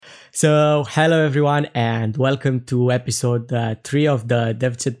So, hello everyone, and welcome to episode 3 of the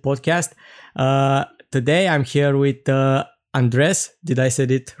DevChat podcast. Today I'm here with Andres. Did I say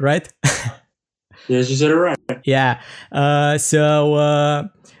it right? Yes, you said it right. Yeah. So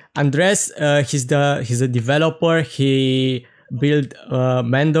Andres, he's a developer. He built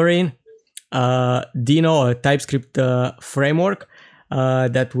Mandarin, Dino, a TypeScript framework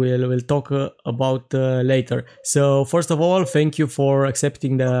that we'll talk about later. So first of all, thank you for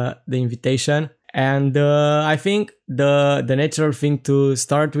accepting the invitation. And I think the natural thing to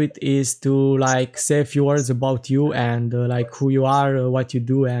start with is to like say a few words about you and like who you are, what you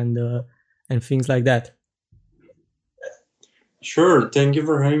do, and things like that. Sure. Thank you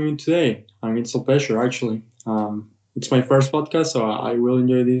for having me today. It's a pleasure, actually. It's my first podcast, so I will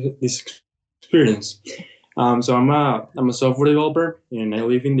enjoy this experience. So I'm a software developer, and I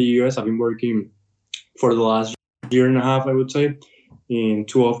live in the US. I've been working for the last year and a half, I would say, in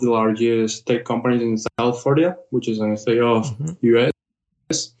two of the largest tech companies in South Florida, which is an state of US.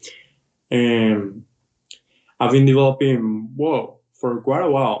 And I've been developing for quite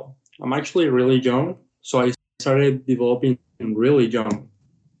a while. I'm actually really young, so I started developing really young.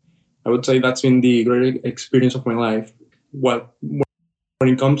 I would say that's been the great experience of my life. When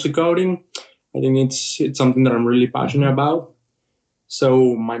it comes to coding, I think it's something that I'm really passionate about.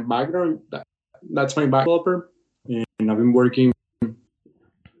 So my background, that's my developer, and I've been working in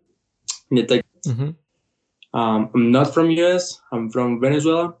the tech. I'm not from US. I'm from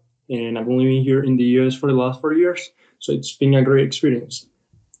Venezuela, and I've only been here in the US for the last 4 years. So it's been a great experience.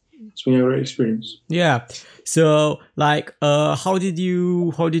 Yeah. So like how did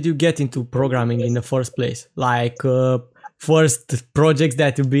you get into programming in the first place? Like first projects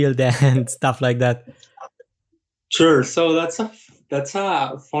that you build and stuff like that. Sure. So that's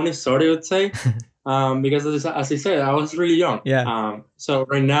a funny story, I would say. Because as I said, I was really young. Yeah. So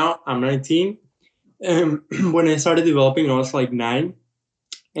right now I'm 19. When I started developing, I was like 9,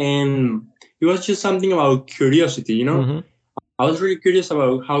 and it was just something about curiosity, you know. I was really curious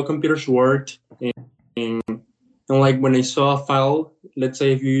about how computers worked, and like when I saw a file, let's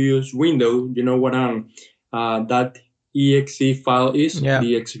say if you use Windows, you know what that exe file is,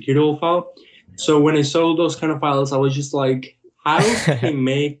 the executable file. So when I saw those kind of files, I was just like, how can I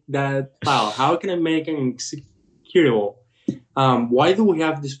make that file? How can I make an executable? Why do we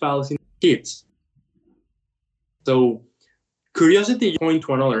have these files in kits? So curiosity point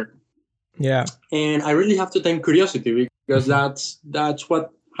to another. Yeah. And I really have to thank curiosity because that's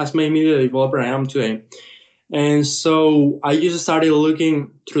what has made me the developer I am today. And so I just started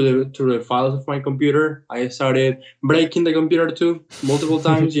looking through the files of my computer. I started breaking the computer too multiple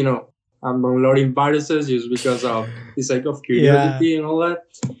times. You know, I'm downloading viruses just because of the sake of curiosity and all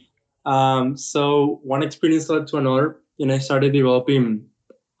that. So one experience led to another, and I started developing.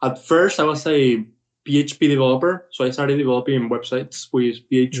 At first, I was a PHP developer, so I started developing websites with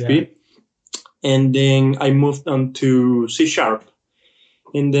PHP, and then I moved on to C#.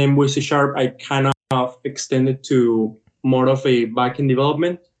 And then with C#, I kind of extended to more of a backend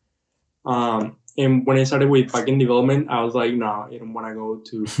development. And when I started with backend development, I was like, no, I don't want to go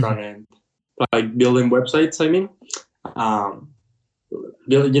to front end, like building websites. I mean,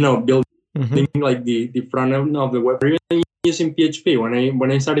 building like the front end of the web, or even using PHP.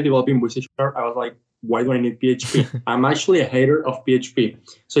 When I started developing with C#, I was like, why do I need PHP? I'm actually a hater of PHP.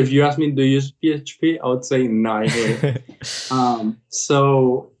 So if you ask me to use PHP, I would say no, I hate it.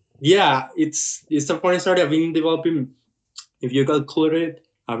 So yeah, it's a funny story. I've been developing, if you calculate it,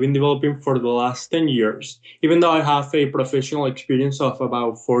 I've been developing for the last 10 years. Even though I have a professional experience of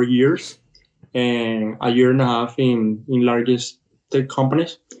about 4 years and a year and a half in largest tech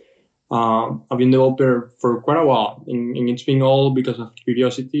companies, I've been developer for quite a while, and it's been all because of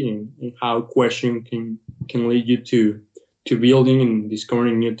curiosity and how question can lead you to building and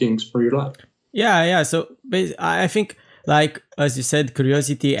discovering new things for your life. Yeah. So I think, like as you said,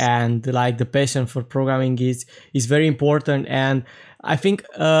 curiosity and like the passion for programming is very important. And I think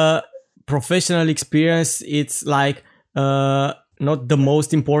professional experience, it's like not the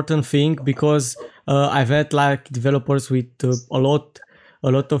most important thing, because I've had like developers with a lot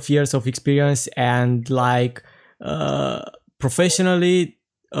of years of experience, and like professionally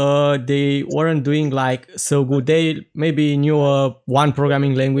they weren't doing like so good. They maybe knew one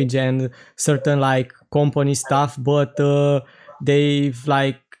programming language and certain like company stuff, but they've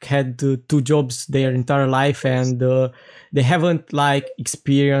like had two jobs their entire life, and they haven't like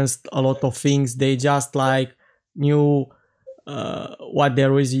experienced a lot of things. They just like knew what they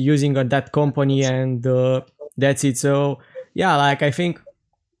were using at that company, and that's it. So yeah, like I think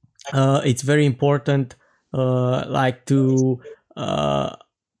it's very important like to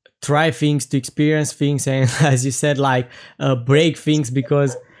try things, to experience things, and as you said, like break things,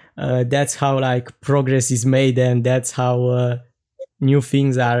 because that's how like progress is made, and that's how new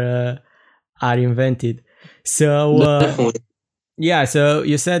things are invented. So Definitely. yeah, so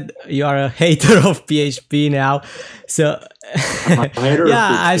you said you are a hater of PHP now. So I'm a hater of yeah,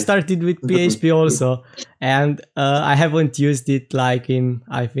 I PHP. started with PHP also, and I haven't used it like in,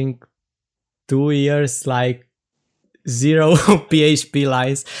 I think, 2 years, like zero PHP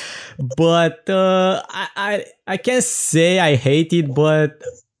lines. But I can't say I hate it, but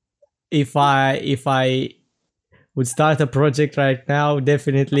if I would start a project right now,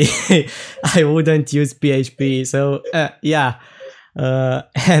 definitely I wouldn't use PHP. So yeah,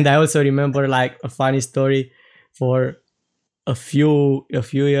 and I also remember like a funny story for a few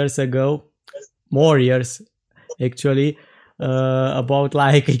years ago, more years actually, about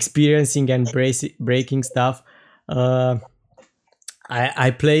like experiencing and breaking stuff. Uh,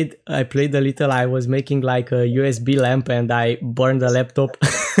 I played a little. I was making like a USB lamp, and I burned the laptop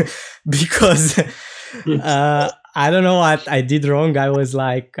because I don't know what I did wrong. I was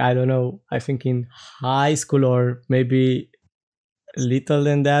like, I don't know, I think in high school or maybe little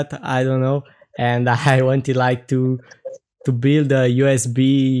than that. I don't know. And I wanted like to build a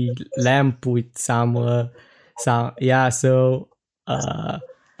USB lamp with some yeah. So uh,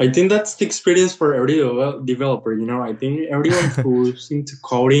 I think that's the experience for every developer. You know, I think everyone who's into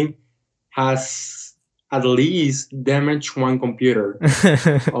coding has at least damaged one computer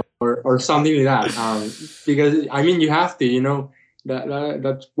or something like that. Because I mean, you have to. You know,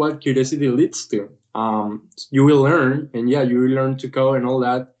 that's what curiosity leads to. You will learn, and yeah, you will learn to code and all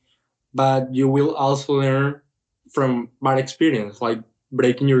that, but you will also learn from bad experience, like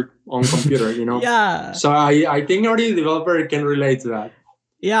breaking your own computer. You know, yeah. so I think every developer can relate to that.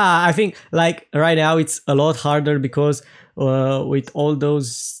 Yeah, I think like right now it's a lot harder because with all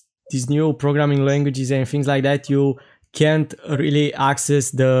these new programming languages and things like that, you can't really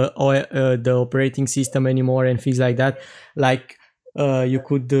access the operating system anymore and things like that. Like you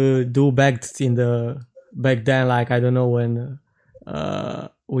could do back then, like I don't know when,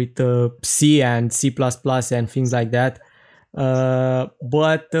 with C and C++ and things like that.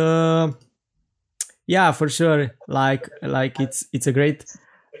 But yeah, for sure, like it's a great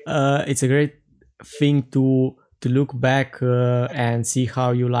thing to look back and see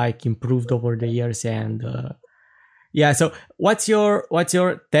how you like improved over the years. And yeah, so what's your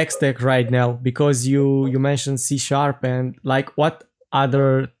tech stack right now? Because you mentioned C sharp, and like what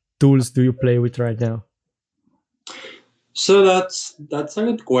other tools do you play with right now? So that's a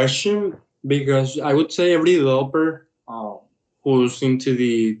good question because I would say every developer who's into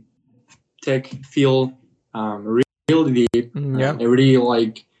the tech field really deep, Yeah. every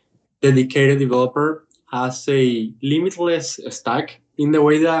like dedicated developer has a limitless stack in the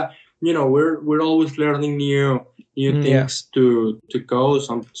way that we're always learning new Yeah. things to code.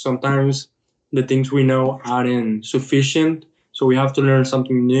 Sometimes the things we know aren't sufficient, so we have to learn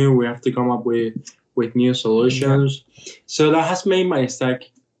something new. We have to come up with new Yeah. solutions. So that has made my stack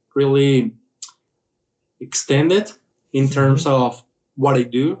really extended in terms Hmm. of what I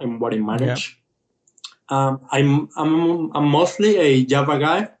do and what I Yeah. manage. I'm mostly a Java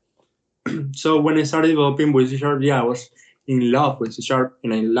guy. So when I started developing with C Sharp, yeah, I was in love with C Sharp,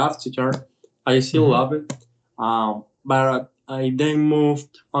 and I love C Sharp. I still Hmm. love it. But I then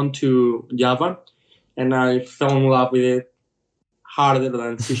moved on to Java, and I fell in love with it harder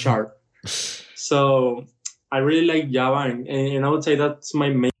than C Sharp. So I really like Java, and I would say that's my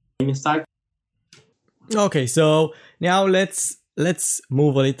main stack. Okay, so now let's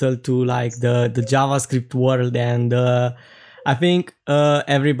move a little to like the JavaScript world. And I think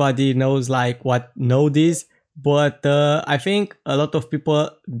everybody knows like what Node is, but I think a lot of people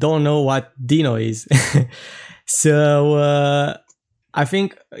don't know what Dino is. So I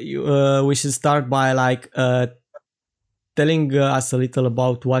think we should start by like telling us a little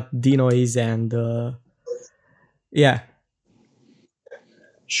about what Dino is. And yeah.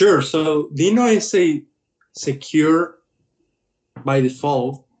 Sure. So Dino is a secure by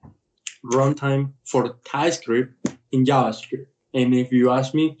default runtime for TypeScript in JavaScript. And if you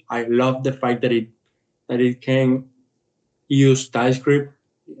ask me, I love the fact that it can use TypeScript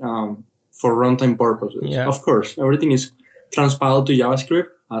for runtime purposes. Yeah. Of course, everything is transpiled to JavaScript,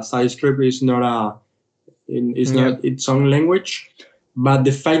 as TypeScript is Yeah. not its own language. But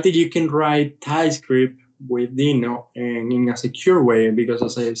the fact that you can write TypeScript with Dino and in a secure way, because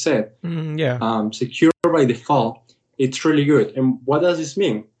as I said, Yeah. secure by default, it's really good. And what does this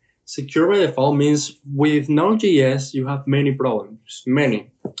mean? Secure by default means with Node.js, you have many problems,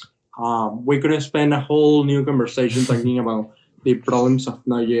 many. We could spend a whole new conversation talking about the problems of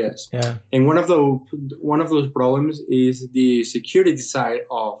Node.js. Yeah. And one of those problems is the security side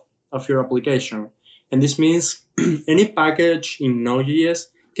of your application. And this means any package in Node.js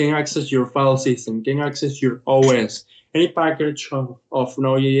can access your file system, can access your OS. Any package of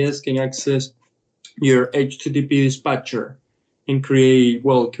Node.js can access your HTTP dispatcher and create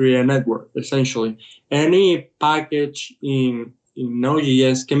a network essentially. Any package in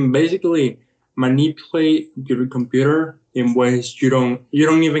Node.js can basically manipulate your computer in ways you don't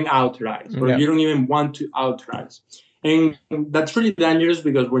even authorize or Yeah. you don't even want to authorize. And that's really dangerous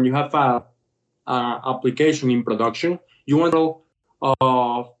because when you have a application in production, you want to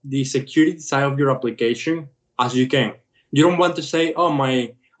of the security side of your application as you can. You don't want to say,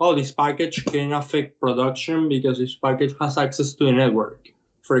 this package can affect production because this package has access to the network,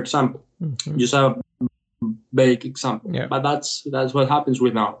 for example. Mhm. Just a vague example. Yeah. But that's what happens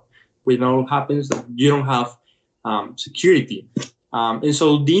with Node. With Node happens that you don't have security. And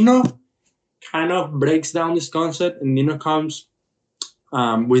so Dino kind of breaks down this concept, and Dino comes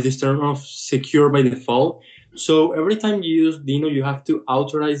with this term of secure by default. So every time you use Dino, you have to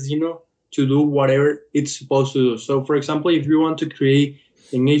authorize Dino to do whatever it's supposed to do. So for example, if you want to create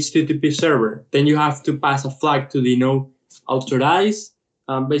an HTTP server, then you have to pass a flag to Dino authorize.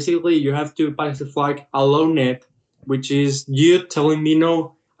 Basically, you have to pass the flag allow net, which is you telling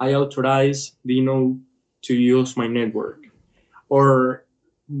Dino, I authorize Dino to use my network. Or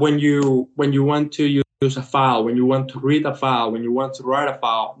when you want to use a file, when you want to read a file, when you want to write a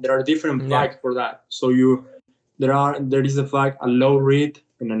file, there are different flags for that. So there is a flag allow read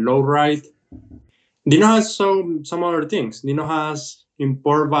and allow write. Dino has some other things. Dino has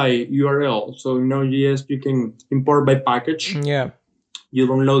import by URL. So in Node.js you can import by package. Yeah. You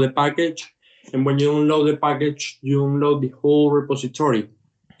download the package, and when you download the package, you download the whole repository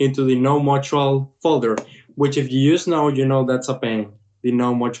into the Node module folder. Which, if you use Node, you know that's a pain. The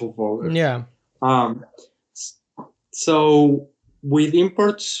Node module folder. Yeah. So with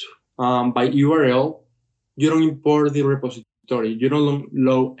imports by URL, you don't import the repository. You don't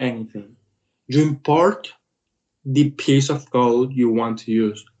load anything. You import the piece of code you want to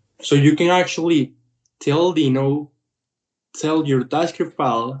use. So you can actually tell Dino, tell your TypeScript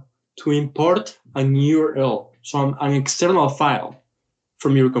file to import an URL, so an external file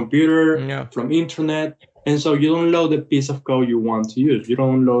from your computer, from internet. And so you don't load the piece of code you want to use. You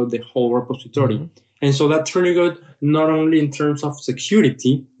don't load the whole repository. Mm-hmm. And so that's really good, not only in terms of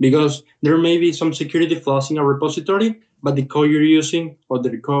security, because there may be some security flaws in a repository, but the code you're using or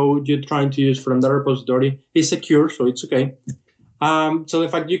the code you're trying to use from that repository is secure, so it's okay. So the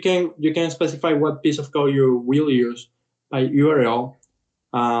fact you can specify what piece of code you will use by URL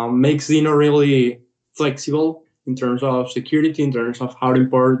makes Dino really flexible in terms of security, in terms of how to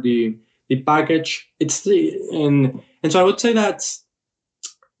import the package. And so I would say that's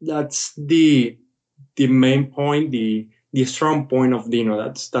the main point, the strong point of Dino.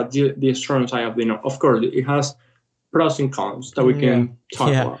 That's the strong side of Dino. Of course, it has pros and cons that we can talk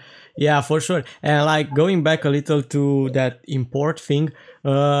about. Yeah, for sure. And like going back a little to that import thing,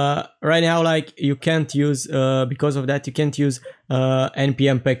 right now, like you can't use, because of that, you can't use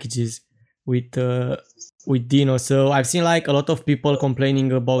NPM packages with Dino. So I've seen like a lot of people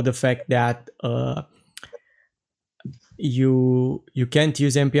complaining about the fact that you can't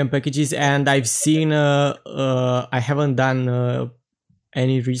use NPM packages. And I've seen, I haven't done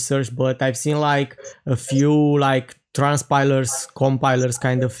any research, but I've seen like a few like transpilers, compilers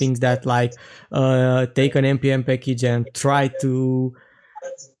kind of things that like take an npm package and try to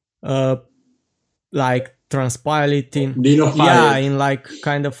like transpile it in Dino file. in like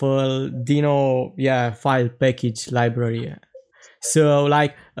kind of a Dino file package library. So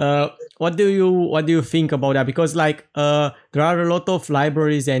like what do you think about that? Because like there are a lot of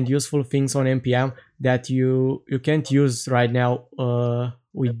libraries and useful things on npm that you can't use right now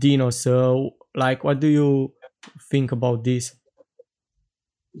with Dino. So like what do you think about this?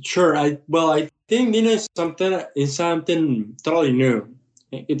 Sure. I think Dino is something totally new.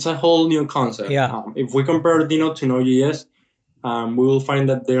 It's a whole new concept. Yeah. If we compare Dino to Node.js, we will find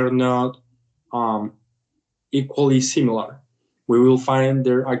that they're not equally similar. We will find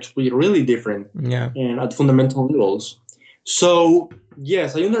they're actually really different and at fundamental levels. So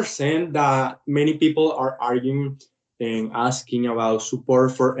yes, I understand that many people are arguing and asking about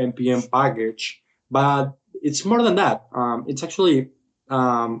support for npm package, but it's more than that. It's actually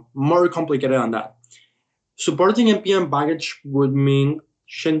more complicated than that. Supporting npm package would mean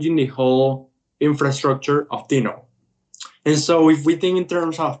changing the whole infrastructure of Dino. And so if we think in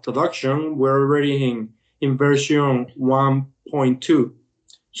terms of production, we're already in version 1.2.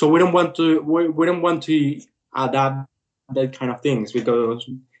 So we don't want to adapt that kind of things, because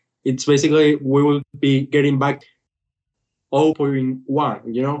it's basically we will be getting back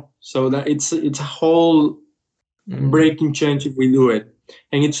 0.1, so that it's a whole breaking change if we do it,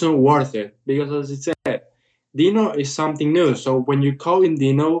 and it's not worth it, because as I said, Dino is something new. So when you code in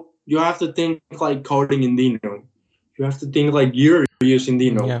Dino, you have to think like coding in Dino. You have to think like you're using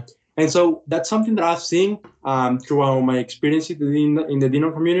Dino. Yeah. And so that's something that I've seen throughout my experience in the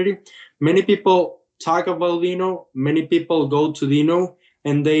Dino community. Many people talk about Dino. Many people go to Dino,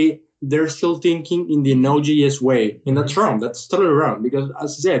 and they're still thinking in the Node.js way, and that's wrong. That's totally wrong, because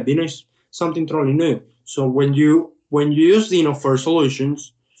as I said, Dino is something totally new. So when you use Dino for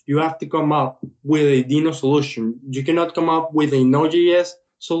solutions, you have to come up with a Dino solution. You cannot come up with a Node.js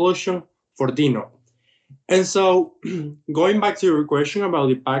solution for Dino. And so, going back to your question about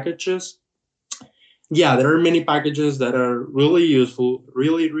the packages, yeah, there are many packages that are really useful,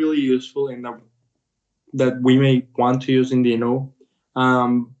 really, really useful, and that we may want to use in Dino.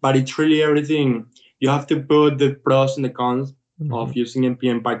 But it's really everything. You have to put the pros and the cons of using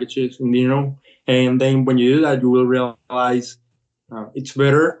npm packages in Dino, and then when you do that, you will realize it's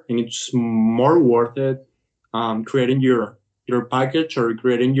better and it's more worth it creating your package or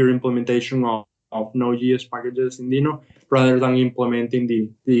creating your implementation of Node.js packages in Dino rather than implementing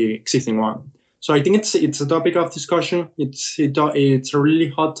the existing one. So I think it's a topic of discussion. It's a really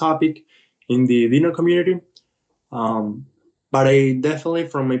hot topic in the Dino community. But I definitely,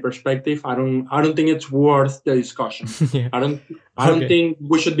 from my perspective, I don't think it's worth the discussion. Yeah. I don't think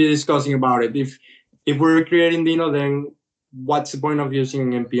we should be discussing about it. If we're creating Dino, then what's the point of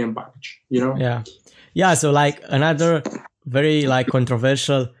using an npm package? Yeah. So like another very like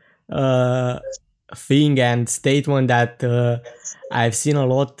controversial thing and statement that I've seen a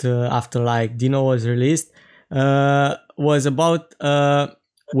lot after like Dino was released was about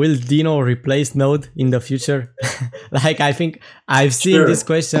will Dino replace Node in the future? Like I think I've seen this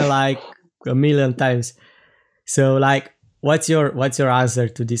question like a million times. So like what's your answer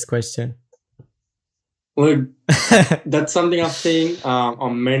to this question? Look, that's something I've seen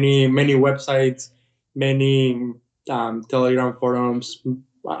on many websites, many Telegram forums.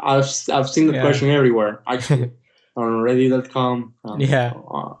 I've seen the question everywhere, actually, on Reddit.com,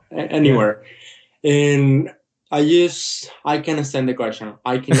 anywhere. And I can understand the question.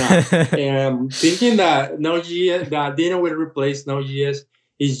 I cannot. Thinking that Node.js, that Dino will replace Node.js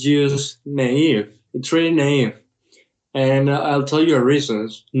is just naive. It's really naive. And I'll tell you the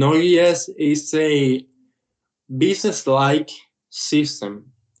reasons. Node.js is a business-like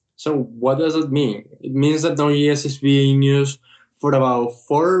system. So what does it mean? It means that Node.js is being used for about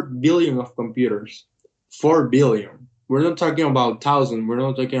 4 billion of computers. 4 billion. We're not talking about thousands. We're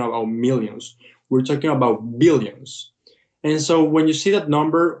not talking about millions. We're talking about billions. And so when you see that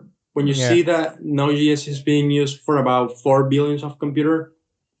number, when you see that Node.js is being used for about 4 billions of computer,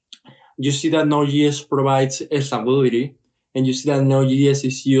 you see that Node.js provides stability, and you see that Node.js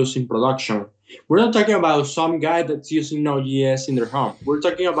is used in production. We're not talking about some guy that's using Node.js in their home. We're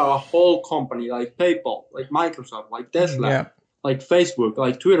talking about a whole company like PayPal, like Microsoft, like Tesla, like Facebook,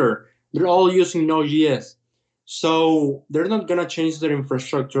 like Twitter. They're all using Node.js. So they're not going to change their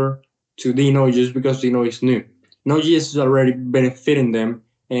infrastructure to Dino just because Dino is new. Node.js is already benefiting them,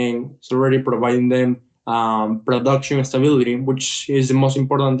 and it's already providing them production stability, which is the most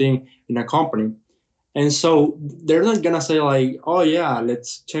important thing in a company. And so they're not gonna say like, oh yeah,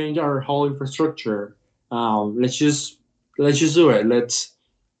 let's change our whole infrastructure. Let's just do it.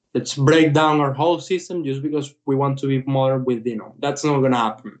 Let's break down our whole system just because we want to be modern with Dino. That's not gonna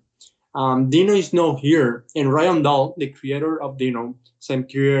happen. Dino is now here, and Ryan Dahl, the creator of Dino, same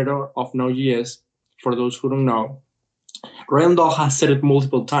creator of Node.js, for those who don't know, Ryan Dahl has said it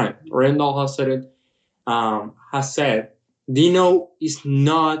multiple times. Ryan Dahl has said Dino is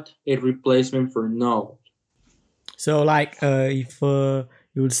not a replacement for Node. So like if you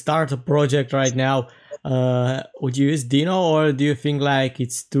would start a project right now, would you use Dino, or do you think like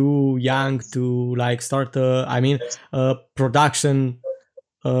it's too young to like start a production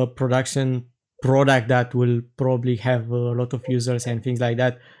product that will probably have a lot of users and things like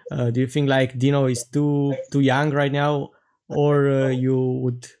that? Do you think like Dino is too young right now, or you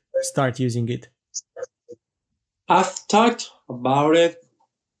would start using it? I've talked about it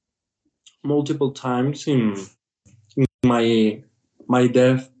multiple times in my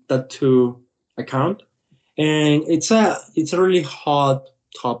dev tattoo account, and it's a really hot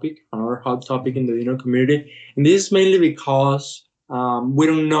topic, another hot topic in the Dino community, and this is mainly because we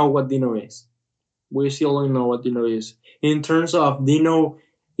don't know what Dino is. We still don't know what Dino is. In terms of Dino,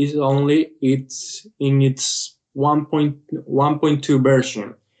 it's in its 1.2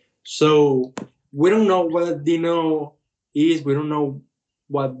 version, so we don't know what Dino is. We don't know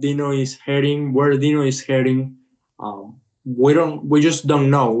what Dino is heading, where Dino is heading. We just don't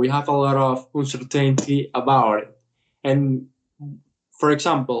know. We have a lot of uncertainty about it. And for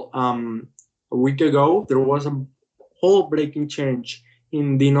example, a week ago there was a whole breaking change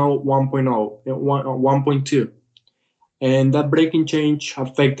in Dino 1.0, 1.2, and that breaking change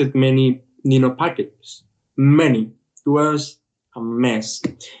affected many Dino packages. Many. It was a mess.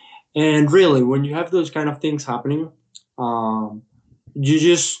 And really, when you have those kind of things happening, um, you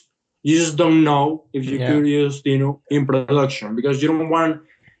just you just don't know if you Yeah. could use Dino in production, because you don't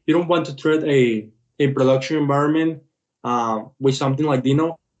want to treat a production environment with something like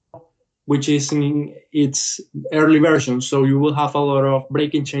Dino, which is in its early version. So you will have a lot of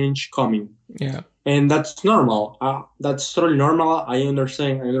breaking change coming, Yeah. and that's normal. That's totally normal. I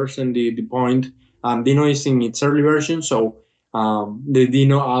understand the point. Dino is in its early version, so the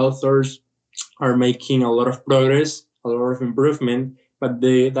Dino authors are making a lot of progress, a lot of improvement, but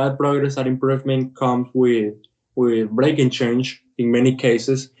that progress, that improvement comes with breaking change in many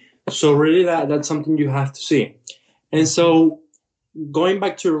cases. So really, that's something you have to see. And so, going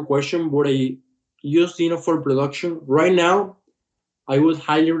back to your question, would I use Dino for production right now? I would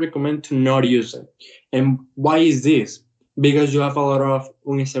highly recommend to not use it. And why is this? Because you have a lot of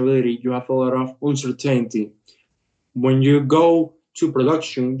instability, you have a lot of uncertainty. When you go to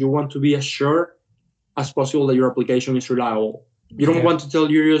production, you want to be as sure as possible that your application is reliable. You don't Yeah. want to tell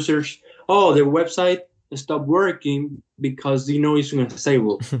your users, oh, the website stopped working because you know it's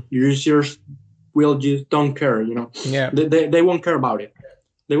unstable. Your users will just don't care, you know. Yeah. They won't care about it.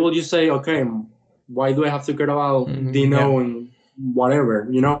 They will just say, okay, why do I have to care about Yeah. Dino and whatever,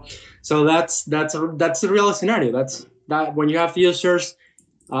 you know? So that's the real scenario. That's that when you have users,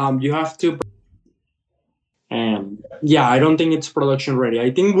 you have to. And yeah, I don't think it's production ready.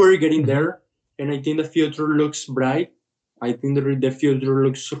 I think we're getting Hmm. there, and I think the future looks bright. I think the future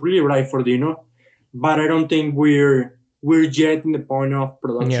looks really bright for Dino, but I don't think we're yet in the point of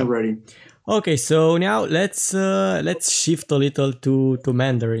production Yeah. ready. Okay, so now let's shift a little to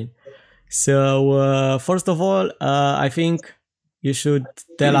Mandarin. So first of all, I think you should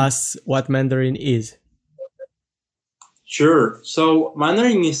tell us what Mandarin is. Sure. So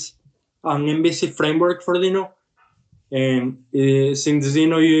Mandarin is an MVC framework for Dino, and since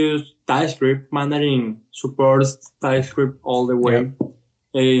Dino uses TypeScript, Mandarin supports TypeScript all the Yeah. way.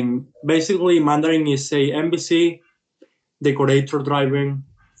 And basically, Mandarin is a MVC decorator driven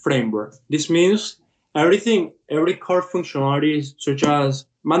framework. This means every core functionality, such as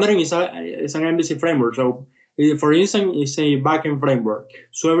Mandarin is an MVC framework. So, for instance, it's a backend framework.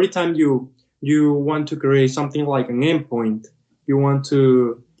 So every time you want to create something like an endpoint, you want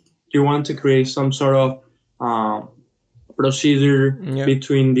to you want to create some sort of uh, procedure Yeah.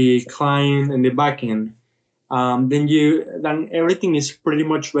 between the client and the backend. Then everything is pretty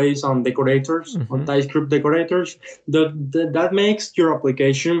much based on decorators, on Hmm. TypeScript decorators. That makes your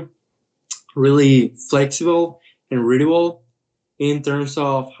application really flexible and readable in terms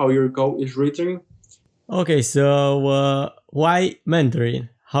of how your code is written. Okay, so why Mandarin?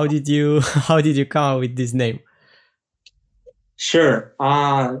 How did you how did you come up with this name? Sure.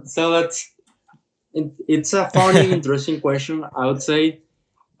 So it's a funny, interesting question, I would say,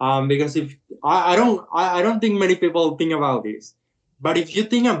 because if I don't think many people think about this, but if you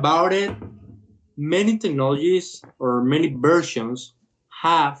think about it, many technologies or many versions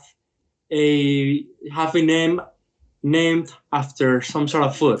have a name named after some sort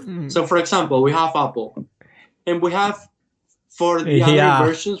of food. Mm. So, for example, we have Apple, and we have for the Android Yeah.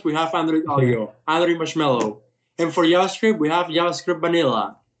 versions we have Android Yeah. Oreo, Android Marshmallow, and for JavaScript we have JavaScript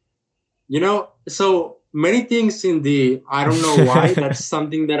Vanilla. You know, so many things in the I don't know why. That's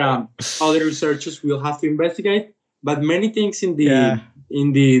something that other researchers will have to investigate. But many things Yeah.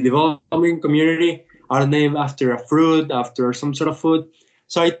 in the development community are named after a fruit, after some sort of food.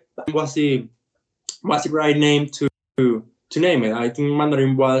 So I was the right name to name it. I think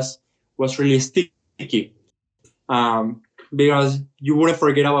Mandarin was really sticky, um, because you wouldn't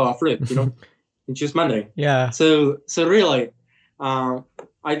forget about a fruit. You know, it's just Mandarin. Yeah. So really, um,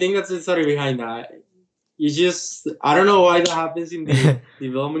 I think that's the story behind that. You just I don't know why that happens in the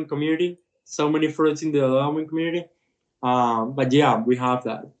development community. So many fruits in the development community. But yeah, we have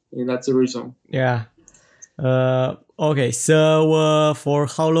that, and that's the reason. Yeah. Okay, so for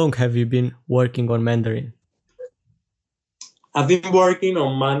how long have you been working on Mandarin? I've been working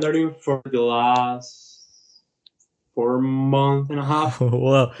on Mandarin for the last 4 months and a half,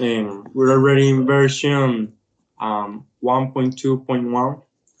 Well, and we're already in version 1.2.1.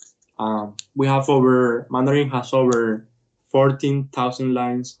 We have over Mandarin has over 14,000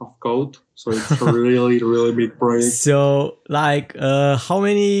 lines of code. So it's a really, really big project. So, like, how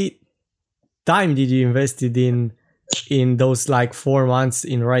many time did you invested in those like 4 months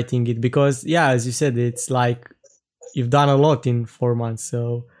in writing it? Because yeah, as you said, it's like you've done a lot in 4 months.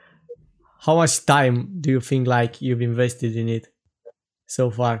 So, how much time do you think like you've invested in it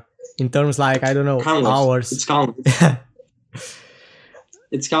so far? In terms like I don't know Countless. hours. It's countless.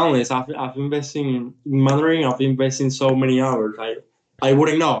 It's countless. I've invested in Mandarin. I've invested in so many hours. I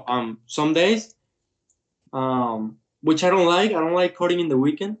wouldn't know. Some days, which I don't like. I don't like coding in the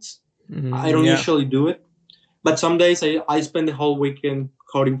weekends. I don't Yeah. usually do it. But some days I spend the whole weekend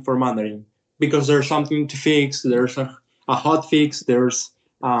coding for Mandarin because there's something to fix. There's a hot fix. There's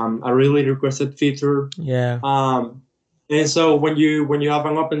a really requested feature. Yeah. And so when you have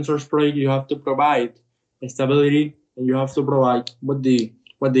an open source project, you have to provide stability and you have to provide what the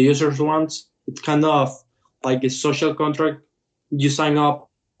users wants. It's kind of like a social contract. You sign up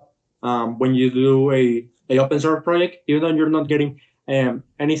when you do a open source project, even though you're not getting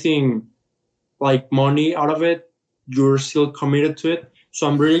anything like money out of it, you're still committed to it. So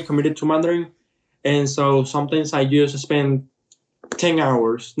I'm really committed to Mandarin. And so sometimes I just spend 10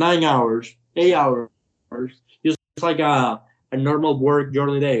 hours, 9 hours, 8 hours, just like a normal work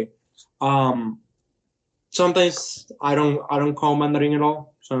journey day. Um, Sometimes I don't call Mandarin at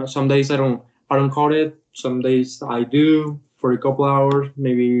all. So some days I don't call it. Some days I do for a couple hours,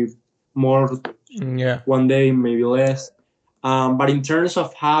 maybe more Yeah. one day, maybe less. But in terms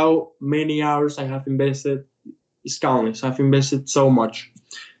of how many hours I have invested, it's countless. I've invested so much,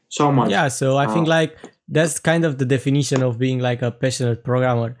 so much. Yeah, so I think Uh, like that's kind of the definition of being like a passionate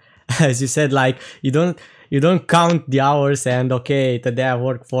programmer. As you said, like you don't count the hours and okay, today I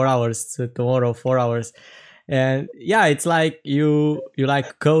work 4 hours, so tomorrow 4 hours. And yeah, it's like you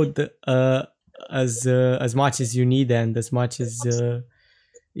like code as much as you need and as much as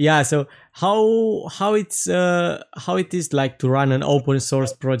yeah. So how it is like to run an open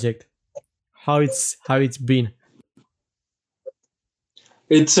source project? How it's been?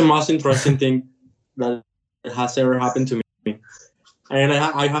 it's the most interesting thing that has ever happened to me. And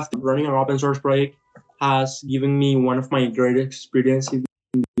I have to running an open source project has given me one of my greatest experiences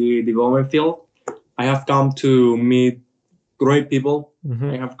in the development field. I have come to meet great people.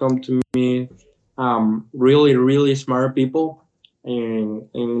 Hmm. I have come to meet really, really smart people.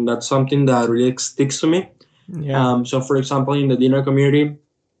 And that's something that really sticks to me. Yeah. So, for example, in the Dino community,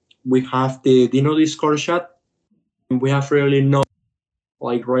 we have the Dino Discord chat. And we have really no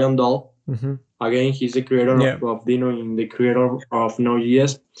like Ryan Dahl. Hmm. Again, he's the creator Yeah. of Dino and the creator of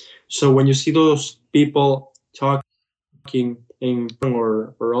Node.js. So when you see those people talking in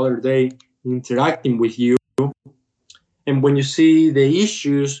or other day interacting with you, and when you see the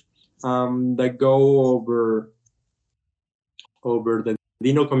issues that go over the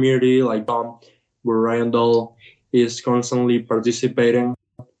Dino community, like where Ryan Dahl is constantly participating,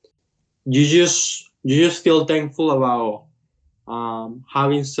 you just feel thankful about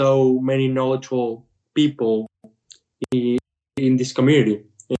having so many knowledgeable people in this community,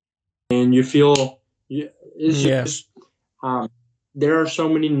 and you feel it's Yeah. just um, there are so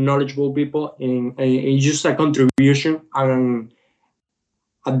many knowledgeable people, and it's just a contribution and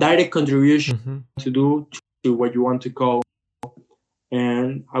a direct contribution Hmm. to do to what you want to call.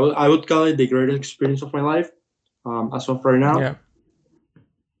 And I would call it the greatest experience of my life as of right now. Yeah.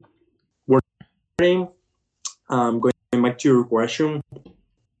 Working, going back to your question,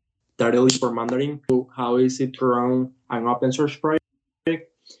 directly for Mandarin, how is it to run an open source project?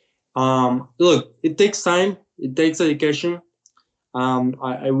 Look, it takes time, it takes dedication.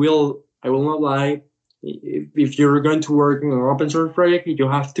 I will not lie. If you're going to work on an open source project, you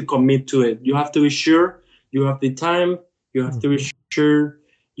have to commit to it. You have to be sure you have the time. You have to be Hmm. sure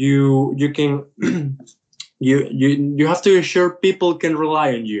you can you have to be sure people can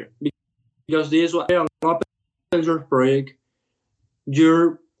rely on you, because this is what an open source project,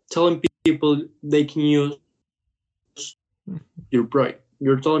 you're telling people they can use your project.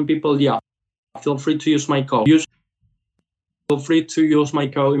 You're telling people, yeah, feel free to use my code. Feel free to use my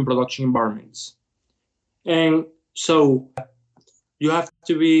code in production environments. And so you have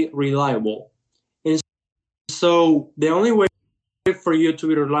to be reliable. And so the only way for you to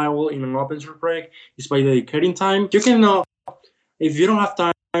be reliable in an open source project is by dedicating time. You can if you don't have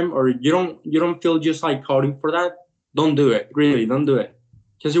time, or you don't feel just like coding for that, don't do it. Really, don't do it,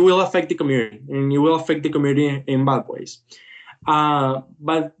 because it will affect the community, and it will affect the community in bad ways.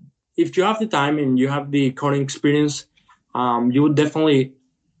 But if you have the time and you have the coding experience, you would definitely,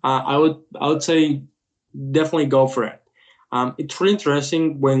 I would say, definitely go for it. It's really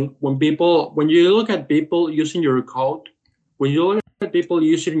interesting when you look at people using your code. when you look at people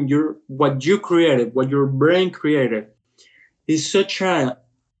using what you created, what your brain created, it's such a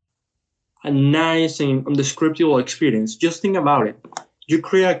nice and undescribable experience. Just think about it. You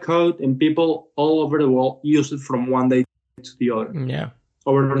create a code and people all over the world use it from one day to the other. Yeah.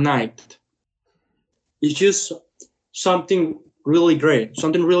 Overnight. It's just something really great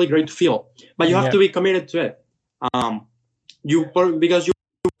to feel. But you have to be committed to it. Because you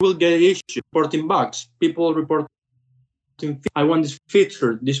will get issues, reporting bugs, people reporting, I want this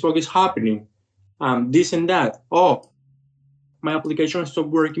feature, this bug is happening, this and that. Oh, my application stopped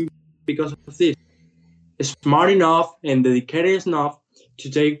working because of this. Smart enough and dedicated enough to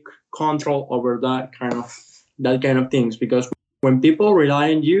take control over that kind of things. Because when people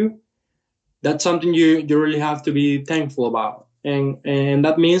rely on you, that's something you really have to be thankful about. And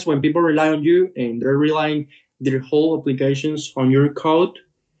that means when people rely on you and they're relying their whole applications on your code,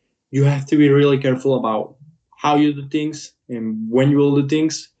 you have to be really careful about how you do things and when you will do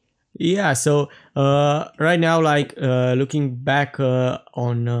things. Yeah. So right now, like looking back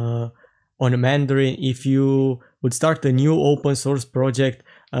on Mandarin, if you would start a new open source project,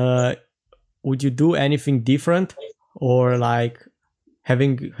 would you do anything different, or like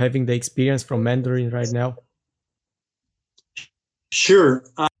having the experience from Mandarin right now? Sure.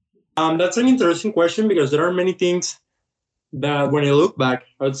 That's an interesting question because there are many things that when I look back,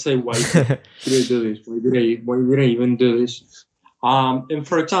 I would say, why did I do this? Why did I even do this? And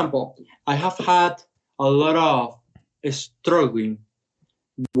for example, I have had a lot of struggling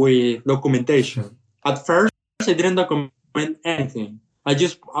with documentation. At first, I didn't document anything. I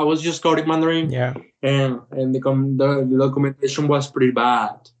was just coding Mandarin, Yeah. and the documentation was pretty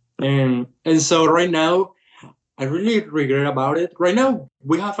bad. And so right now, I really regret about it. Right now,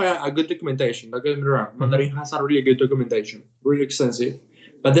 we have a good documentation. Don't get me wrong. Mandarin has a really good documentation, really extensive.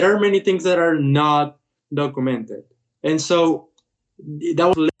 But there are many things that are not documented. And so that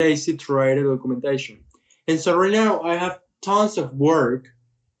was lazy to write a documentation. And so right now, I have tons of work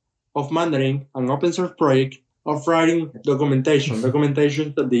of Mandarin, an open source project of writing documentation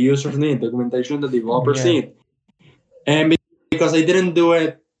that the users need, documentation that the developers need. And because I didn't do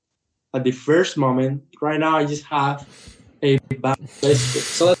it at the first moment, right now I just have a bad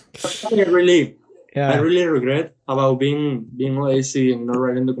list. So that's something I really regret about being lazy and not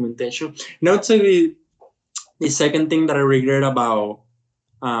writing documentation. And I would say the second thing that I regret about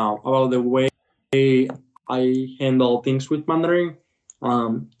the way I handle things with Mandarin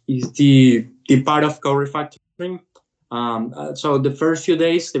is the part of code refactoring. So the first few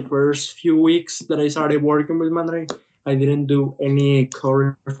days, the first few weeks that I started working with Mandarin, I didn't do any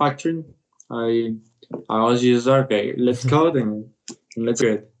code refactoring. I was just, okay, let's code and let's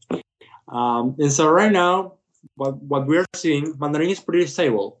do it. And so right now, what we're seeing, Mandarin is pretty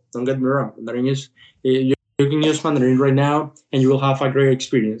stable. Don't get me wrong. Mandarin is, you can use Mandarin right now and you will have a great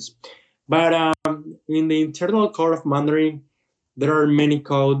experience. But in the internal code of Mandarin, there are many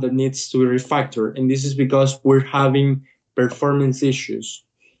code that needs to be refactored, and this is because we're having performance issues.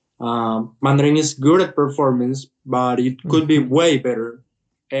 Mandarin is good at performance, but it could be way better,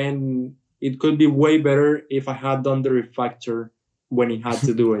 and it could be way better if I had done the refactor when I had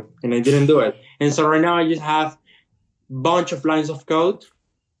to do it, and I didn't do it. And so right now I just have a bunch of lines of code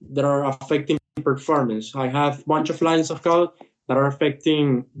that are affecting performance. I have a bunch of lines of code that are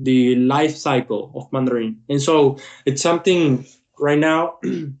affecting the life cycle of Mandarin. And so it's something right now,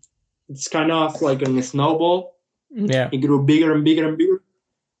 it's kind of like a snowball. Yeah. It grew bigger and bigger and bigger.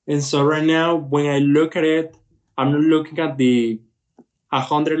 And so right now, when I look at it, I'm not looking at the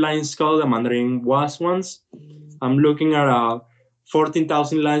 100 lines code that Mandarin was once. I'm looking at a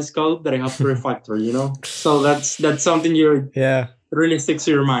 14,000 lines code that I have to refactor, you know? So that's something you really sticks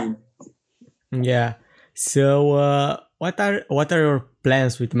to your mind. Yeah. So what are your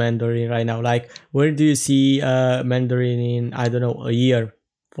plans with Mandarin right now? Like, where do you see Mandarin in, I don't know, a year,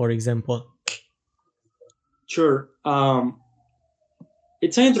 for example? Sure.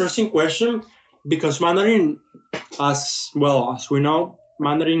 It's an interesting question because Mandarin, as well as we know,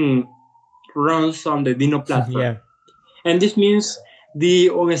 Mandarin runs on the Dino platform. And this means the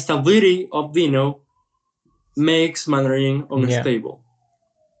instability of Dino makes Mandarin unstable.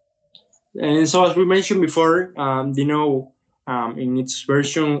 And so, as we mentioned before, Dino in its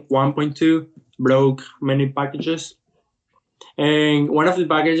version 1.2 broke many packages. And one of the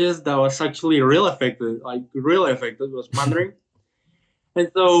packages that was actually really affected was Mandarin.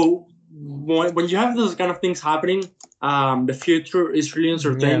 And so when you have those kind of things happening, the future is really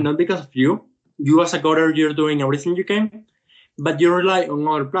uncertain, not because of you. You as a coder, you're doing everything you can, but you rely on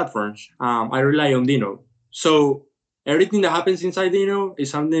other platforms. I rely on Dino. So everything that happens inside Dino is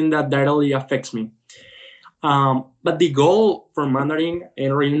something that directly affects me. But the goal for Mandarin,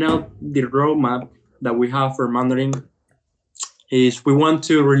 and right now the roadmap that we have for Mandarin is we want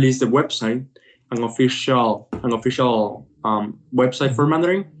to release the website, an official website for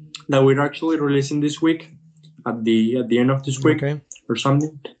Mandarin that we're actually releasing this week at the end of this week Okay. or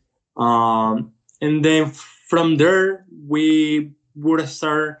something. And then from there we would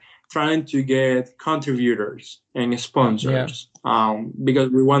start trying to get contributors and sponsors because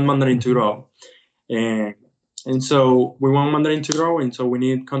we want Mandarin to grow. And and so we want Mandarin to grow, and so we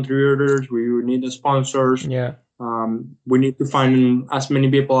need contributors, we need the sponsors. Yeah. We need to find as many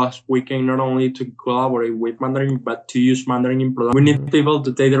people as we can, not only to collaborate with Mandarin, but to use Mandarin in production. We need people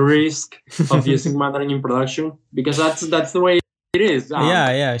to take the risk of using Mandarin in production because that's the way it is.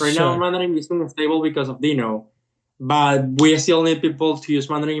 Yeah, Right now, sure. Mandarin is unstable because of Dino, but we still need people to use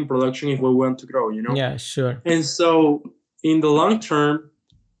Mandarin in production if we want to grow. Yeah, sure. And so, in the long term,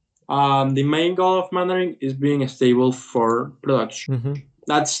 the main goal of Mandarin is being stable for production.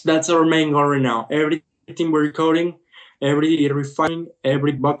 That's our main goal right now. Everything we're coding, every refining,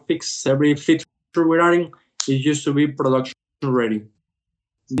 every bug fix, every feature we're adding is just to be production ready,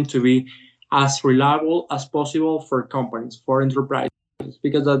 to be as reliable as possible for companies, for enterprises,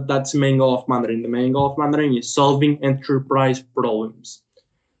 because that's the main goal of Mandarin. The main goal of Mandarin is solving enterprise problems.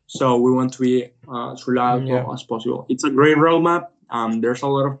 So we want to be as reliable as possible. It's a great roadmap. There's a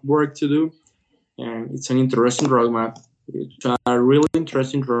lot of work to do, and it's an interesting roadmap. It's a really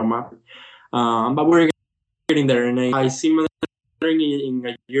interesting roadmap. But we're getting there, and I see Mandarin in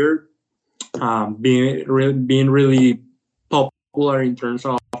a year being really popular in terms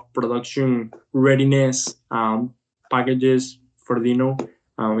of production readiness, packages for Dino.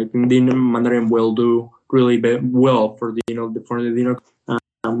 I think Dino Mandarin will do really well for Dino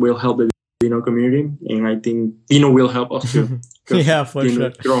will help the Dino community, and I think Dino will help us too. Yeah, for Dino sure.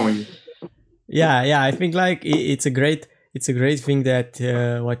 is growing. Yeah. I think like it's a great thing that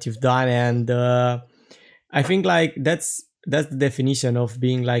what you've done, and I think like that's the definition of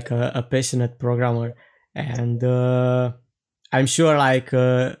being like a passionate programmer, and I'm sure like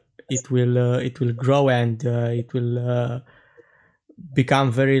it will grow, and it will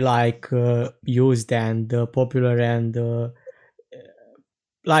become very like used and popular, and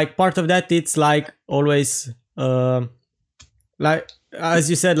like part of that it's like always like as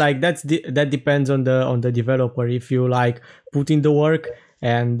you said, like that depends on the developer. If you like put in the work,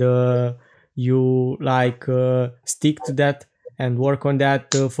 and you like stick to that and work on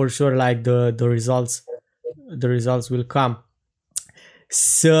that, for sure like the results will come.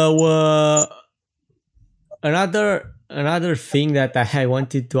 So another thing that I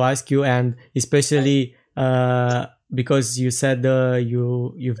wanted to ask you, and especially because you said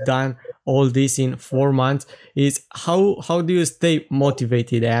you've done all this in 4 months, is how do you stay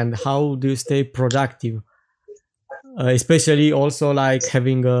motivated and how do you stay productive, especially also like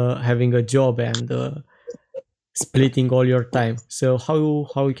having a job and splitting all your time. So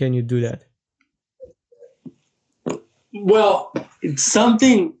how can you do that? Well, it's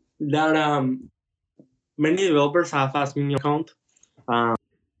something that many developers have asked me in your account. Um,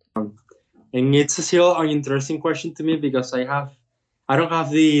 and it's still an interesting question to me because I don't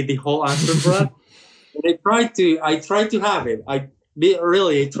have the whole answer for that. And I try to have it. I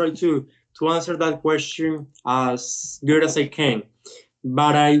try to answer that question as good as I can,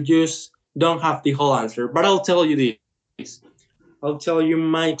 but I just don't have the whole answer. But I'll tell you this. I'll tell you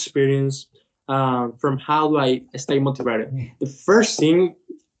my experience from how do I stay motivated. The first thing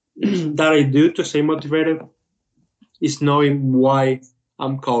that I do to stay motivated is knowing why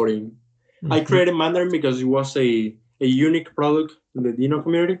I'm coding. I created Mandarin because it was a unique product in the Dino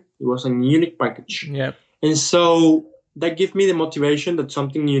community. It was a unique package. Yeah. And so that gives me the motivation that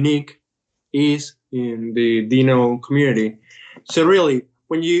something unique is in the Dino community. So really,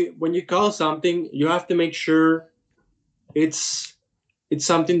 when you call something, you have to make sure it's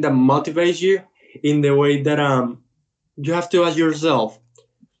something that motivates you in the way that you have to ask yourself,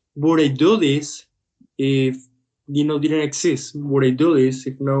 would I do this if Dino didn't exist? Would I do this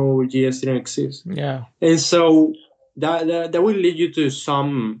if Node.js didn't exist? Yeah. And so that will lead you to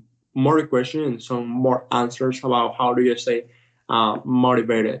some more questions, some more answers about how do you stay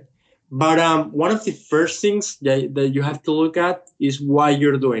motivated. But one of the first things that you have to look at is why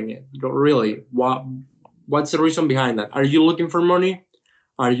you're doing it. Really, what's the reason behind that? Are you looking for money?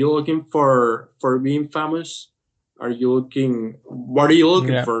 Are you looking for being famous? What are you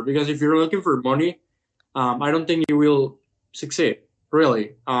looking for? Because if you're looking for money, I don't think you will succeed.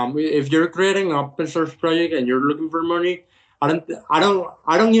 Really, if you're creating an open source project and you're looking for money, I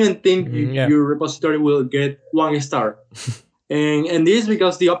don't even think your repository will get 1 star. And this is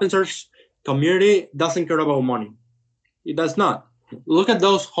because the open source community doesn't care about money. It does not. Look at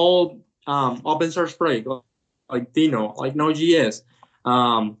those whole open source projects like Dino, like Node.js,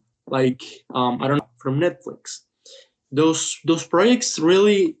 like I don't know, from Netflix. Those projects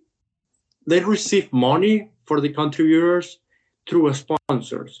really, they receive money for the contributors through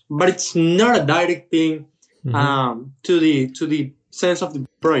sponsors, but it's not a direct thing to the sense of the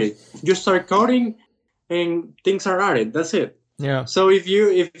project. You start coding and things are added. That's it. Yeah. So if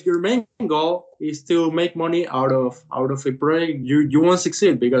your main goal is to make money out of a project, you won't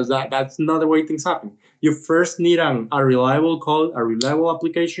succeed, because that's not the way things happen. You first need a reliable code, a reliable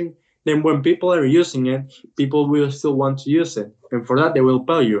application. Then when people are using it, people will still want to use it, and for that they will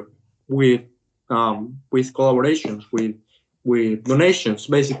pay you with collaborations, with donations,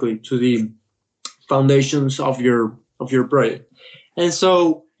 basically, to the foundations of your project. And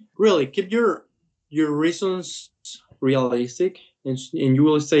so really keep your reasons realistic, and you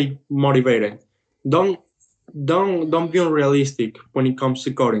will stay motivated. Don't don't be unrealistic when it comes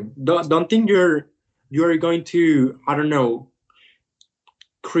to coding. Don't think you're going to, I don't know,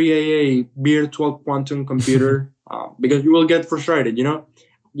 create a virtual quantum computer because you will get frustrated.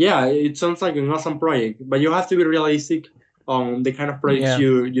 Yeah, it sounds like an awesome project, but you have to be realistic on the kind of projects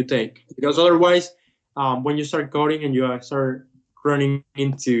Yeah. you take, because otherwise, when you start coding and you start running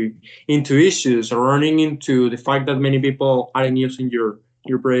into issues, or running into the fact that many people aren't using your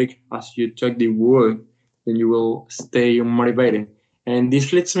project as you took the wood, then you will stay unmotivated. And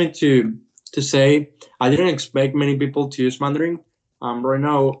this leads me to say, I didn't expect many people to use Mandarin. Right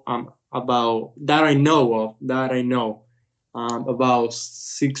now, about that I know about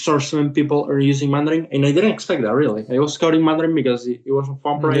 6 or 7 people are using Mandarin, and I didn't expect that, really. I was coding Mandarin because it was a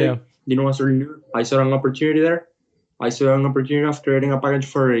fun Yeah. project. Was really new. I saw an opportunity there. I saw an opportunity of creating a package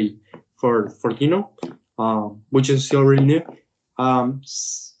for Kino, which is still really new.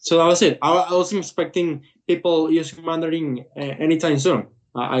 So that was it. I wasn't expecting people using Mandarin anytime soon.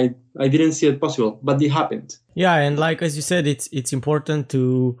 I didn't see it possible, but it happened. Yeah, and like as you said, it's important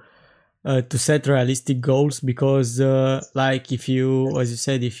to set realistic goals, because like if you, as you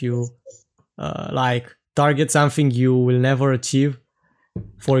said, if you like target something you will never achieve.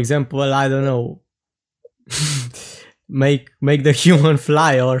 For example, I don't know, make the human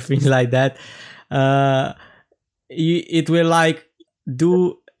fly or things like that. Uh, it will like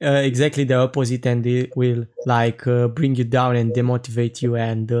do exactly the opposite, and it will like bring you down and demotivate you,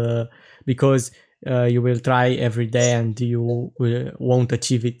 and because you will try every day and won't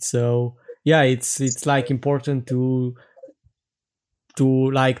achieve it. So yeah, it's like important to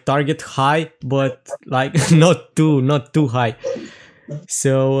like target high, but like not too high.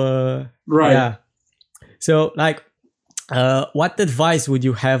 So Right. yeah, so like what advice would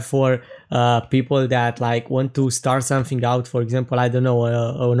you have for people that like want to start something out? For example, I don't know,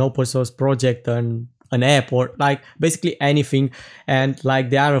 an open source project, an app, or like basically anything, and like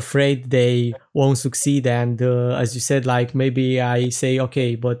they are afraid they won't succeed. And as you said, like maybe I say,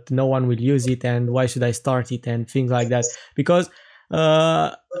 okay, but no one will use it, and why should I start it, and things like that. Because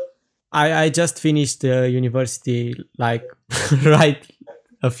uh, I just finished university like right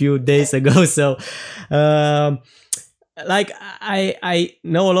a few days ago. So um, like I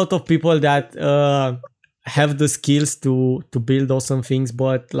know a lot of people that have the skills to build awesome things,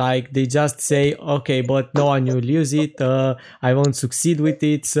 but like they just say, okay, but no one will use it, I won't succeed with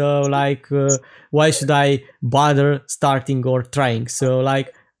it, so like why should I bother starting or trying? So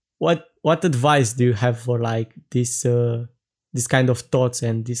like what advice do you have for like this kind of thoughts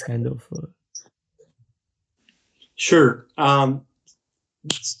and this kind of Sure.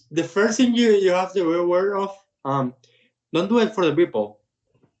 The first thing you have to be aware of, don't do it for the people.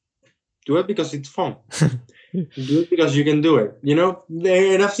 Do it because it's fun. Do it because you can do it.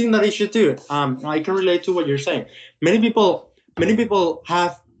 And I've seen that issue too. I can relate to what you're saying. Many people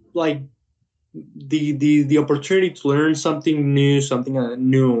have like the opportunity to learn something new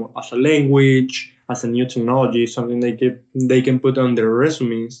as a language, as a new technology, something they can put on their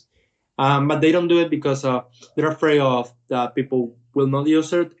resumes. But they don't do it because they're afraid of that people will not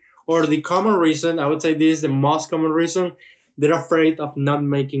use it. Or the common reason, I would say this is the most common reason, they're afraid of not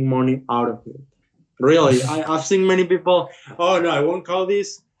making money out of it. Really, I've seen many people, oh no, I won't call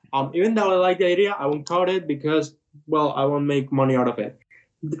this. Even though I like the idea, I won't call it because, well, I won't make money out of it.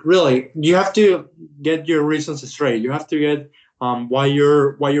 Really, you have to get your reasons straight. You have to get why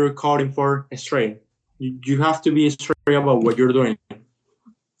you're coding for straight. You have to be straight about what you're doing.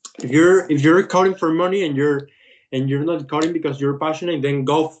 If you're coding for money and you're not coding because you're passionate, then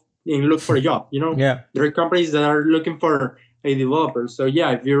go and look for a job. yeah. There are companies that are looking for a developer. So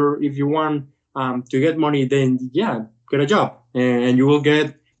yeah, if you want to get money, then yeah, get a job, and you will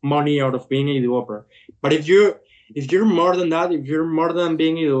get money out of being a developer. But if you're more than that, if you're more than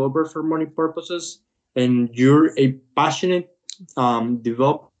being a developer for money purposes, and you're a passionate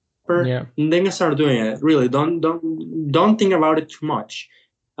developer, Yeah. then start doing it. Really, don't think about it too much.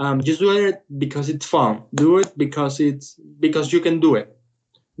 Just do it because it's fun. Do it because you can do it.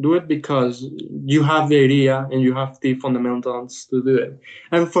 Do it because you have the idea and you have the fundamentals to do it.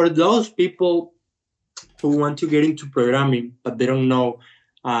 And for those people who want to get into programming but they don't know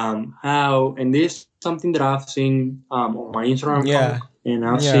how, and this is something that I've seen on my Instagram Yeah. account, and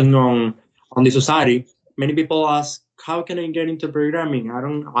I've Yeah. seen on the society. Many people ask, how can I get into programming?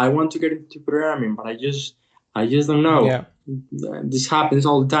 I want to get into programming, but I just don't know. Yeah. This happens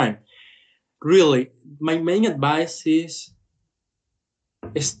all the time. Really, my main advice is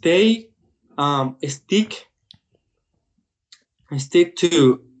stay stick stick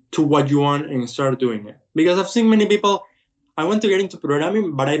to what you want and start doing it. Because I've seen many people, I want to get into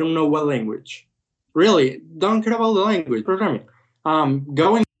programming, but I don't know what language. Really, don't care about the language, programming.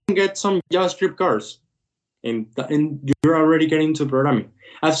 Go and get some JavaScript course, and you're already getting into programming.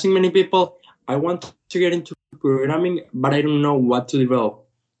 I've seen many people, I want to get into programming, but I don't know what to develop.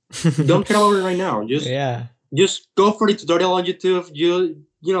 Don't care about it right now. Yeah. Just go for the tutorial on YouTube.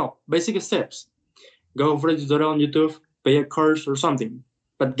 Basic steps. Go for a tutorial on YouTube, pay a course or something,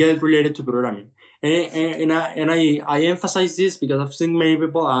 but get related to programming. And I emphasize this because I've seen many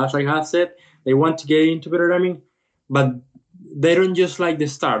people, as I have said, they want to get into programming, but they don't just like the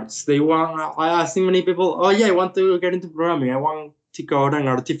starts. I've seen many people, oh yeah, I want to get into programming. I want to code an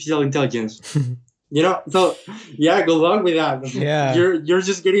artificial intelligence. So yeah, good luck with that. Yeah. You're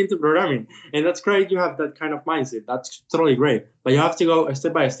just getting into programming, and that's great. You have that kind of mindset. That's totally great. But you have to go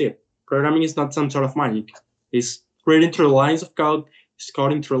step by step. Programming is not some sort of magic. It's reading through lines of code. It's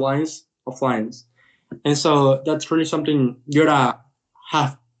coding through lines of lines, and so that's really something you gotta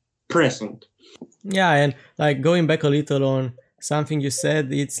have present. Yeah, and like going back a little on something you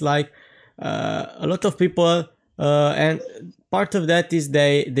said, it's like a lot of people, and part of that is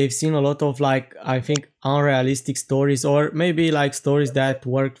they've seen a lot of, like, I think, unrealistic stories, or maybe like stories that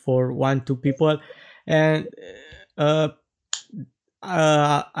worked for 1-2 people, and uh,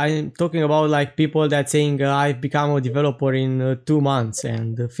 I'm talking about like people that saying I've become a developer in 2 months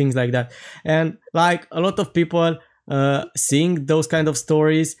and things like that, and like a lot of people seeing those kind of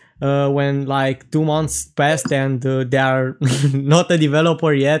stories when like 2 months passed and they are not a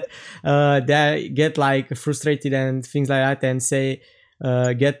developer yet, they get like frustrated and things like that, and say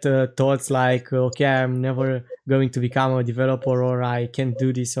get thoughts like, okay, I'm never going to become a developer, or I can't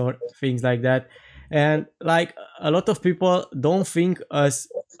do this, or things like that. And like a lot of people don't think as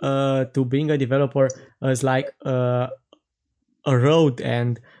to being a developer as like a road,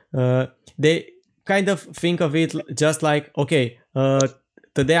 and they kind of think of it just like, okay,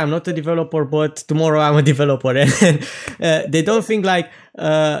 today I'm not a developer, but tomorrow I'm a developer. And they don't think like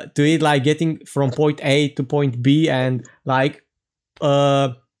to it like getting from point A to point B, and like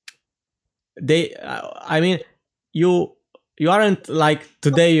they I mean, you aren't like,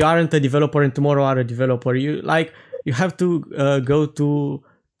 today you aren't a developer and tomorrow are a developer. You have to go to,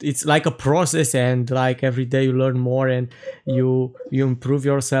 it's like a process, and like every day you learn more and you improve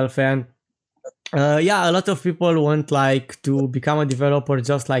yourself. And yeah, a lot of people want like to become a developer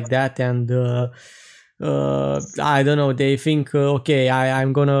just like that, and I don't know, they think, okay,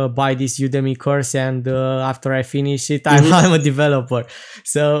 I'm gonna buy this Udemy course, and after I finish it, I'm a developer.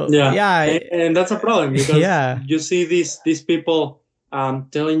 So yeah, and that's a problem because yeah, you see these people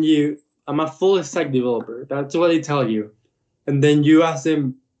telling you, I'm a full stack developer. That's what they tell you, and then you ask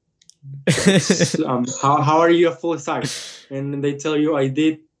them, how are you a full stack? And they tell you, I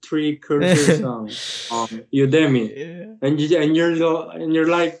did 3 courses on Udemy, and you're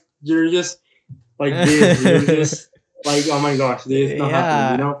like, you're just like this. You're just like, oh my gosh, this is not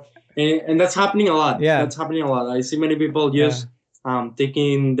happening, and that's happening a lot. Yeah. That's happening a lot. I see many people just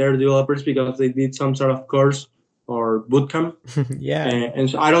taking their developers because they did some sort of course or bootcamp. Yeah. And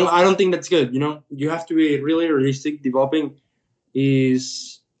so I don't think that's good. You have to be really realistic. Developing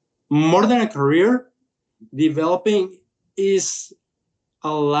is more than a career. Developing is a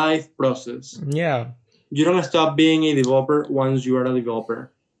life process. Yeah. You don't stop being a developer once you are a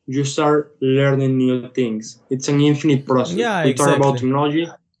developer. You start learning new things. It's an infinite process. Yeah, we talk about exactly. technology.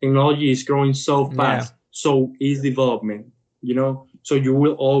 Technology is growing so fast. So is development. So you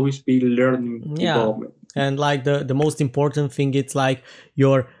will always be learning development. And like the most important thing, it's like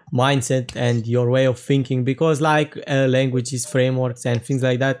your mindset and your way of thinking, because like languages, frameworks, and things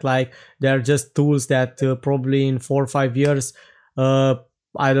like that, like they're just tools that probably in 4 or 5 years,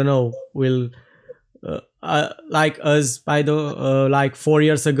 I don't know, will like us, I don't like 4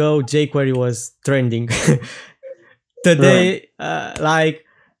 years ago, jQuery was trending. Right. Today,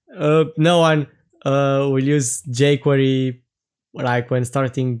 no one will use jQuery like when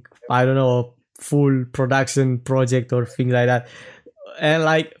starting, I don't know, a full production project or things like that. And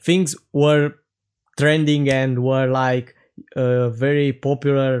like things were trending and were like very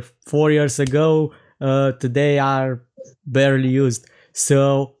popular 4 years ago, today are barely used.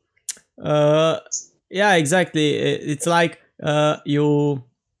 So uh, yeah, exactly. It's like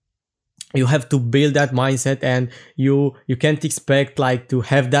you have to build that mindset, and you can't expect like to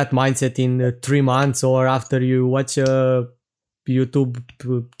have that mindset in 3 months or after you watch a YouTube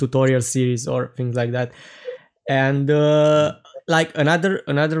tutorial series or things like that. And like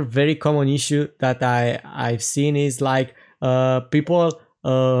another very common issue that I've seen is like people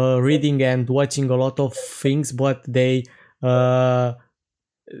reading and watching a lot of things, but uh,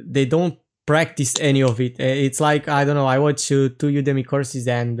 they don't practice any of it. It's like, I don't know, I watch 2 Udemy courses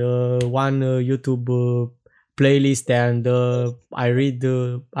and one YouTube playlist, and I read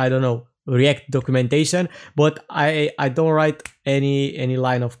I don't know, React documentation, but I don't write any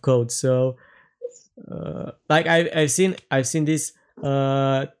line of code. So like I've seen this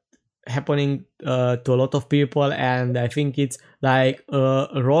uh, happening to a lot of people, and I think it's like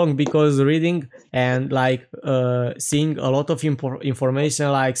wrong, because reading and like seeing a lot of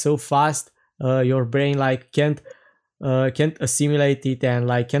information like so fast, your brain like can't assimilate it and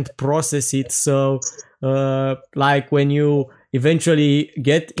like can't process it. So like when you eventually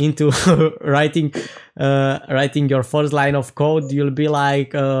get into writing your first line of code, you'll be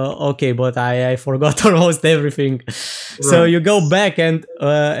like, okay, but I forgot almost everything. So Right. you go back and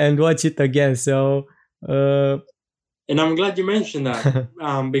watch it again. So uh, And I'm glad you mentioned that,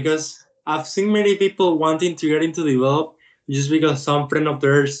 because I've seen many people wanting to get into develop just because some friend of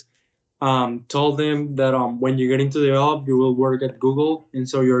theirs told them that when you get into develop, you will work at Google, and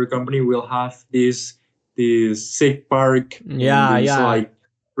so your company will have this sick park and yeah, this yeah, like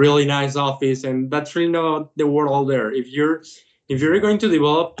really nice office, and that's really not the world out there. If you're going to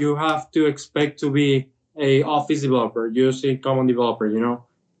develop, you have to expect to be a office developer, just a common developer.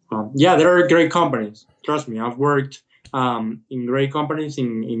 Yeah, there are great companies. Trust me, I've worked in great companies,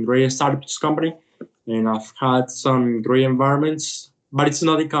 in great startups company, and I've had some great environments, but it's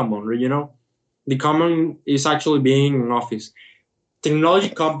not the common. The common is actually being in office. Technology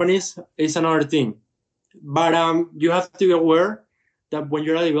companies is another thing, but you have to be aware that when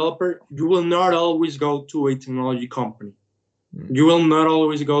you're a developer, you will not always go to a technology company. You will not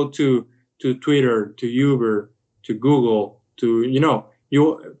always go to Twitter, to Uber, to Google, to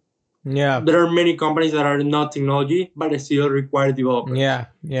you. yeah, There are many companies that are not technology, but they still require developers. yeah,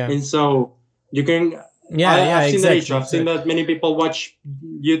 yeah, And so you can, yeah, yeah, I've seen that issue. exactly, I've seen exactly. that many people watch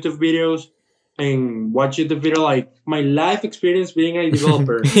YouTube videos and watch YouTube video like my life experience being a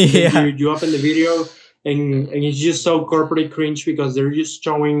developer. And then you, Yeah, you open the video and it's just so corporate cringe because they're just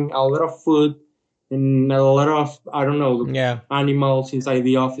showing a lot of food and a lot of, I don't know, yeah, animals inside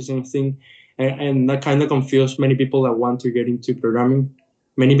the office and thing. And that kind of confused many people that want to get into programming.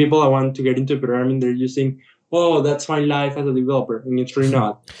 Many people that want to get into programming, they're using, oh, that's my life as a developer, and it's really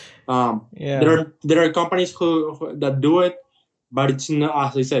not. There yeah, are companies who that do it, but it's not,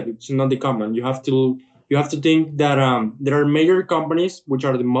 as I said, it's not the common. You have to think that there are major companies which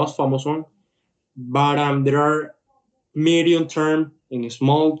are the most famous one, but there are medium term and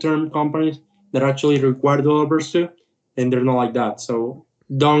small term companies that actually require developers too, and they're not like that. So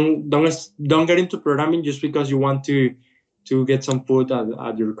don't get into programming just because you want to get some food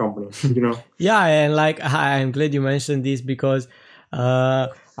at your company. yeah. And like I'm glad you mentioned this, because uh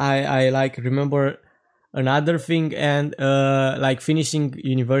I like remember another thing, and like finishing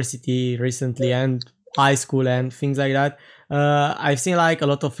university recently and high school and things like that. I've seen like a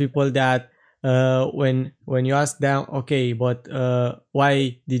lot of people that when you ask them, okay, but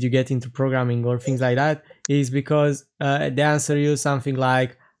why did you get into programming or things like that, is because they answer you something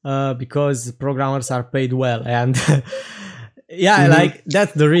like because programmers are paid well. And yeah, Mm-hmm. like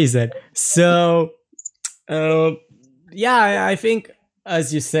that's the reason. So uh, yeah, I think,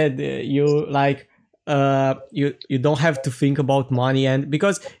 as you said, you like you don't have to think about money. And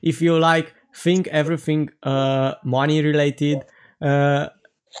because if you like think everything money related, uh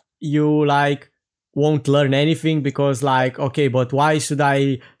you like won't learn anything, because like, okay, but why should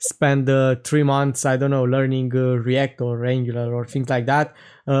I spend 3 months, I don't know, learning React or Angular or things like that,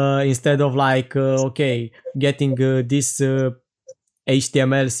 instead of like okay, getting this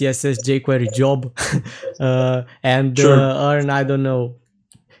HTML, CSS, jQuery job, and Sure. earn, I don't know.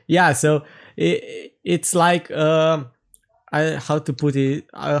 Yeah, so it's like how to put it,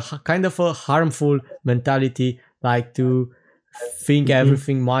 kind of a harmful mentality, like to think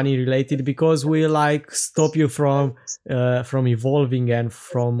everything money related, because we like stop you from evolving and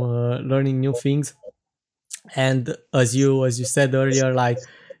from learning new things. And as you said earlier, like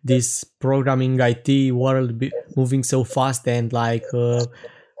this programming IT world moving so fast, and like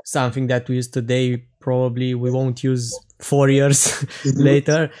something that we use today probably we won't use 4 years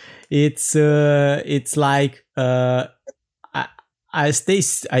later. It's like I, I'll say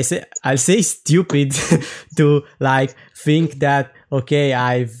stupid to like think that okay,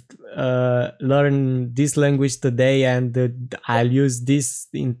 I've learned this language today, and I'll use this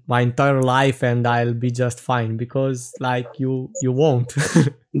in my entire life and I'll be just fine, because like you won't.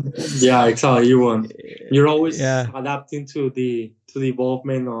 Yeah, exactly. You won't. You're always Yeah, adapting to the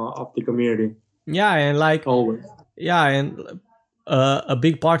evolvement of the community. yeah, and like Always. yeah, and a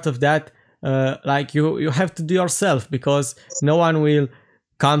big part of that, like you have to do yourself, because no one will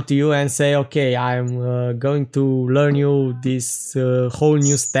come to you and say okay, I'm going to learn you this whole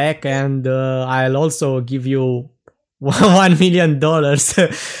new stack, and I'll also give you $1 million.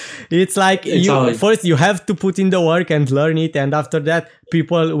 It's like you Exactly. first you have to put in the work and learn it, and after that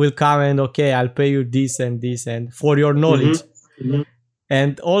people will come and okay, I'll pay you this and this and for your knowledge.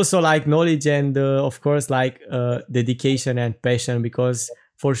 And also like knowledge, and of course like dedication and passion, because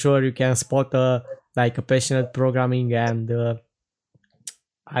for sure you can spot like a passionate programming and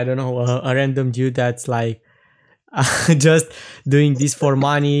I don't know, a random dude that's like just doing this for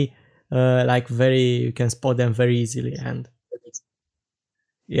money. Like very, you can spot them very easily. And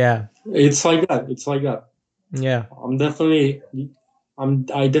yeah, It's like that. It's like that. yeah, I'm definitely.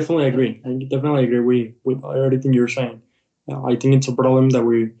 I definitely agree. I definitely agree with everything you're saying. I think it's a problem that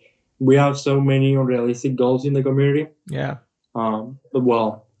we have so many unrealistic goals in the community. yeah. But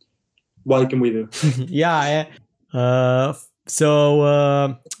well, what can we do? Yeah.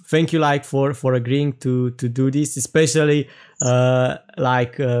 So thank you like for agreeing to do this, especially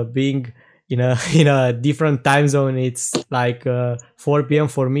like being in a in a different time zone. It's like 4 p.m.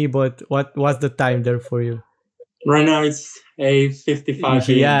 for me, but what's the time there for you? Right now it's 8:55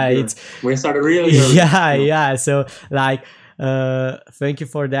 p.m. Yeah, here. it's We started really early. yeah, You know? yeah. So like thank you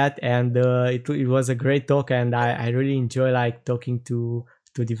for that, and it was a great talk, and I really enjoy like talking to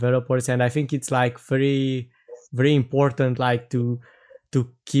developers, and I think it's like very important like to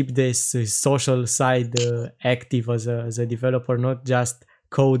keep this social side active as a developer, not just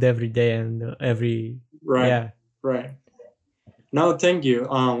code every day and every Right, yeah, right. No, thank you.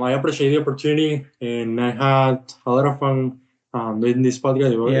 I appreciate the opportunity, and I had a lot of fun doing this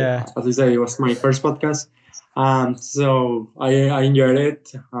podcast. yeah, As I said, it was my first podcast, so I enjoyed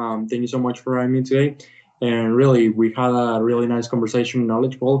it. Thank you so much for having me today, and really, we had a really nice conversation,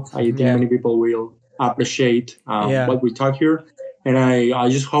 knowledgeable. I think yeah, many people will appreciate yeah, what we talk here, and I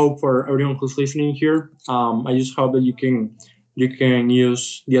just hope for everyone who's listening here, I just hope that you can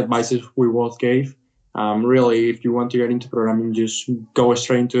use the advices we both gave. Really, if you want to get into programming, just go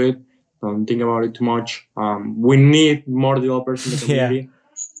straight into it. Don't think about it too much. We need more developers in the yeah, community,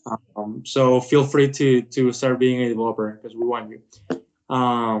 so feel free to start being a developer because we want you.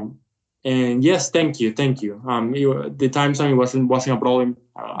 And yes, thank you. The time zone wasn't a problem.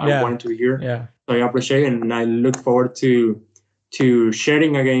 I yeah, wanted to be here, yeah, so I appreciate it, and I look forward to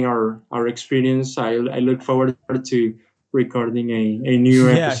sharing again our experience. I look forward to recording a new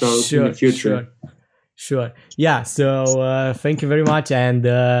yeah. episode in the Sure, future. sure. Sure. Yeah. So thank you very much, and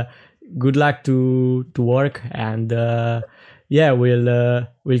good luck to work. And yeah,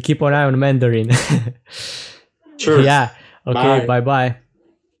 we'll keep an eye on Mandarin. Sure. Yeah. Okay. Bye. Bye bye.